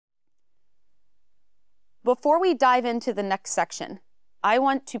Before we dive into the next section, I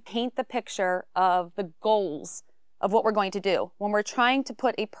want to paint the picture of the goals of what we're going to do when we're trying to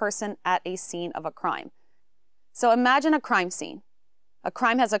put a person at a scene of a crime. So imagine a crime scene. A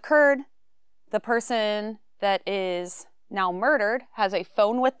crime has occurred. The person that is now murdered has a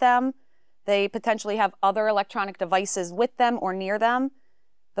phone with them. They potentially have other electronic devices with them or near them.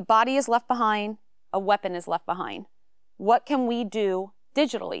 The body is left behind. A weapon is left behind. What can we do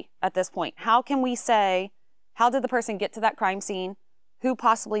digitally at this point? How can we say, how did the person get to that crime scene? Who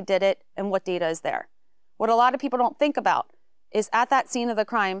possibly did it? And what data is there? What a lot of people don't think about is at that scene of the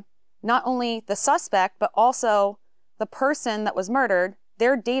crime, not only the suspect, but also the person that was murdered,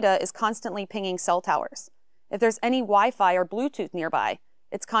 their data is constantly pinging cell towers. If there's any Wi-Fi or Bluetooth nearby,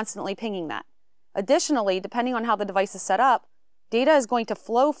 it's constantly pinging that. Additionally, depending on how the device is set up, data is going to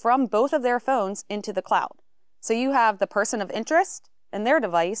flow from both of their phones into the cloud. So you have the person of interest and their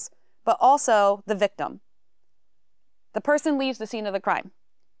device, but also the victim. The person leaves the scene of the crime.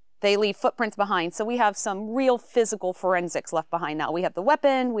 They leave footprints behind. So we have some real physical forensics left behind now. We have the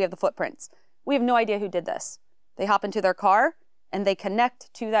weapon, we have the footprints. We have no idea who did this. They hop into their car and they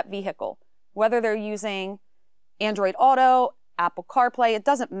connect to that vehicle. Whether they're using Android Auto, Apple CarPlay, it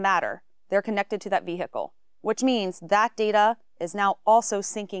doesn't matter. They're connected to that vehicle, which means that data is now also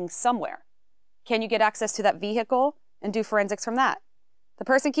syncing somewhere. Can you get access to that vehicle and do forensics from that? The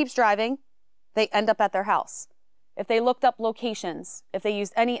person keeps driving, they end up at their house. If they looked up locations, if they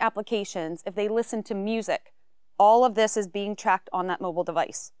used any applications, if they listened to music, all of this is being tracked on that mobile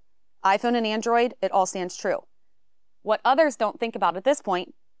device. iPhone and Android, it all stands true. What others don't think about at this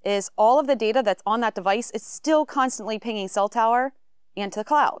point is all of the data that's on that device is still constantly pinging cell tower and to the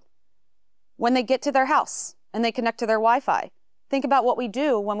cloud. When they get to their house and they connect to their Wi-Fi, think about what we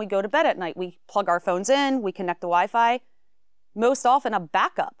do when we go to bed at night. We plug our phones in, we connect to Wi-Fi. Most often a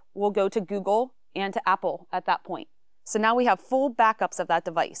backup will go to Google and to Apple at that point. So now we have full backups of that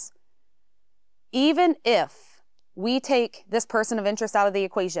device. Even if we take this person of interest out of the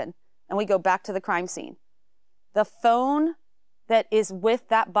equation and we go back to the crime scene, the phone that is with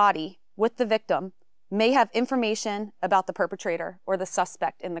that body, with the victim, may have information about the perpetrator or the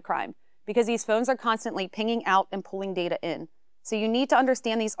suspect in the crime because these phones are constantly pinging out and pulling data in. So you need to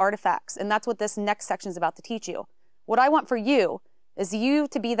understand these artifacts, and that's what this next section is about to teach you. What I want for you is you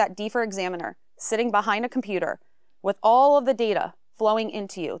to be that DFIR examiner sitting behind a computer with all of the data flowing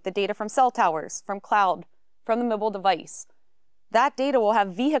into you, the data from cell towers, from cloud, from the mobile device. That data will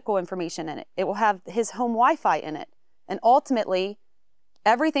have vehicle information in it. It will have his home Wi-Fi in it. And ultimately,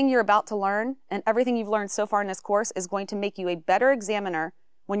 everything you're about to learn and everything you've learned so far in this course is going to make you a better examiner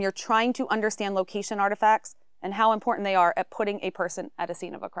when you're trying to understand location artifacts and how important they are at putting a person at a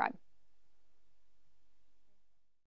scene of a crime.